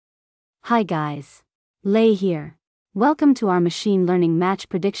Hi guys. Lay here. Welcome to our machine learning match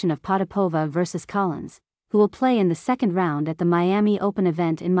prediction of Potapova versus Collins, who will play in the second round at the Miami Open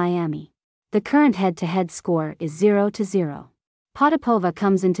event in Miami. The current head-to-head score is 0-0. Potapova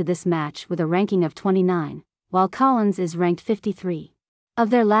comes into this match with a ranking of 29, while Collins is ranked 53.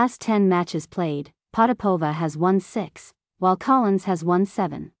 Of their last 10 matches played, Potapova has won 6, while Collins has won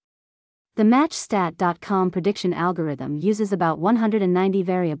 7. The MatchStat.com prediction algorithm uses about 190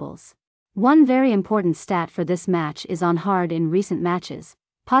 variables. One very important stat for this match is on hard in recent matches.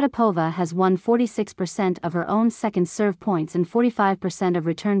 Potapova has won 46% of her own second serve points and 45% of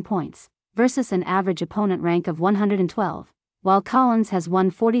return points, versus an average opponent rank of 112, while Collins has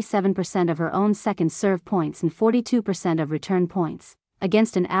won 47% of her own second serve points and 42% of return points,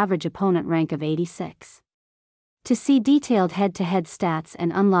 against an average opponent rank of 86. To see detailed head-to-head stats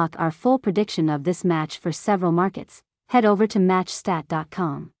and unlock our full prediction of this match for several markets, head over to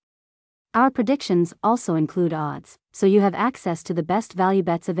MatchStat.com. Our predictions also include odds, so you have access to the best value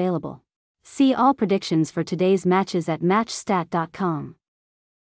bets available. See all predictions for today's matches at MatchStat.com.